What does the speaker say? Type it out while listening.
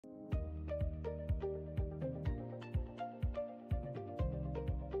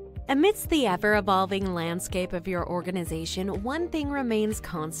Amidst the ever-evolving landscape of your organization, one thing remains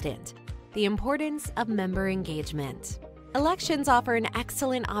constant: the importance of member engagement. Elections offer an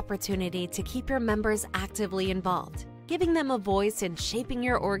excellent opportunity to keep your members actively involved, giving them a voice in shaping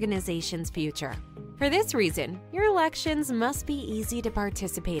your organization's future. For this reason, your elections must be easy to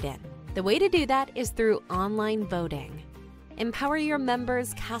participate in. The way to do that is through online voting. Empower your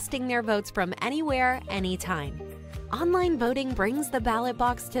members, casting their votes from anywhere, anytime. Online voting brings the ballot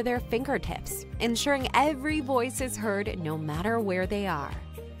box to their fingertips, ensuring every voice is heard no matter where they are.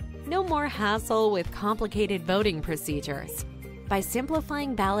 No more hassle with complicated voting procedures. By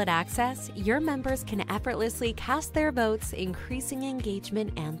simplifying ballot access, your members can effortlessly cast their votes, increasing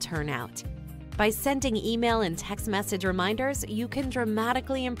engagement and turnout. By sending email and text message reminders, you can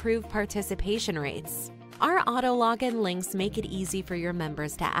dramatically improve participation rates. Our auto login links make it easy for your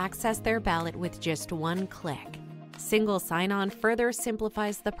members to access their ballot with just one click. Single sign-on further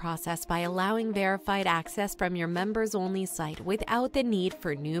simplifies the process by allowing verified access from your members-only site without the need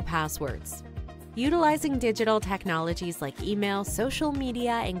for new passwords. Utilizing digital technologies like email, social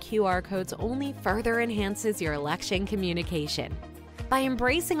media, and QR codes only further enhances your election communication. By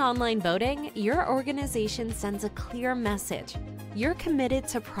embracing online voting, your organization sends a clear message: you're committed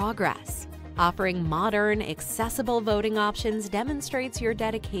to progress. Offering modern, accessible voting options demonstrates your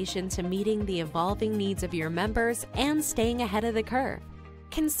dedication to meeting the evolving needs of your members and staying ahead of the curve.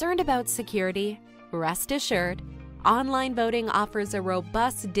 Concerned about security? Rest assured, online voting offers a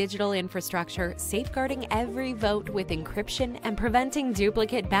robust digital infrastructure safeguarding every vote with encryption and preventing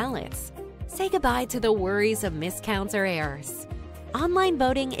duplicate ballots. Say goodbye to the worries of miscounts or errors. Online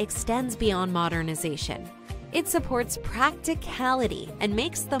voting extends beyond modernization. It supports practicality and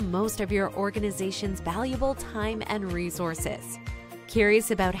makes the most of your organization's valuable time and resources.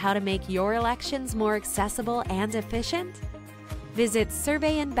 Curious about how to make your elections more accessible and efficient? Visit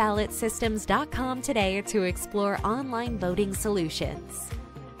surveyandballotsystems.com today to explore online voting solutions.